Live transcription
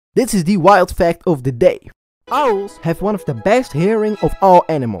This is the wild fact of the day. Owls have one of the best hearing of all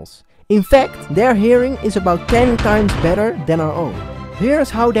animals. In fact, their hearing is about 10 times better than our own. Here's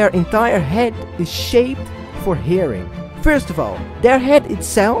how their entire head is shaped for hearing. First of all, their head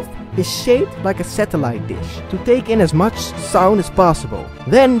itself is shaped like a satellite dish to take in as much sound as possible.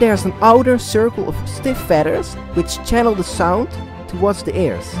 Then there's an outer circle of stiff feathers which channel the sound towards the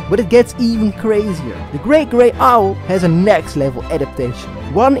ears. But it gets even crazier. The great grey owl has a next level adaptation.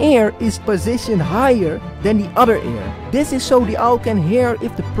 One ear is positioned higher than the other ear. This is so the owl can hear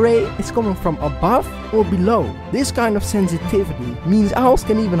if the prey is coming from above or below. This kind of sensitivity means owls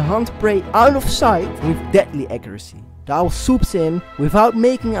can even hunt prey out of sight with deadly accuracy. The owl swoops in without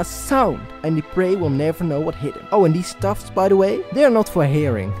making a sound and the prey will never know what hit him. Oh, and these tufts, by the way, they're not for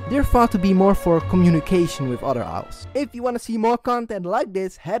hearing. They're thought to be more for communication with other owls. If you want to see more content like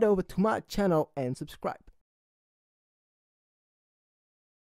this, head over to my channel and subscribe.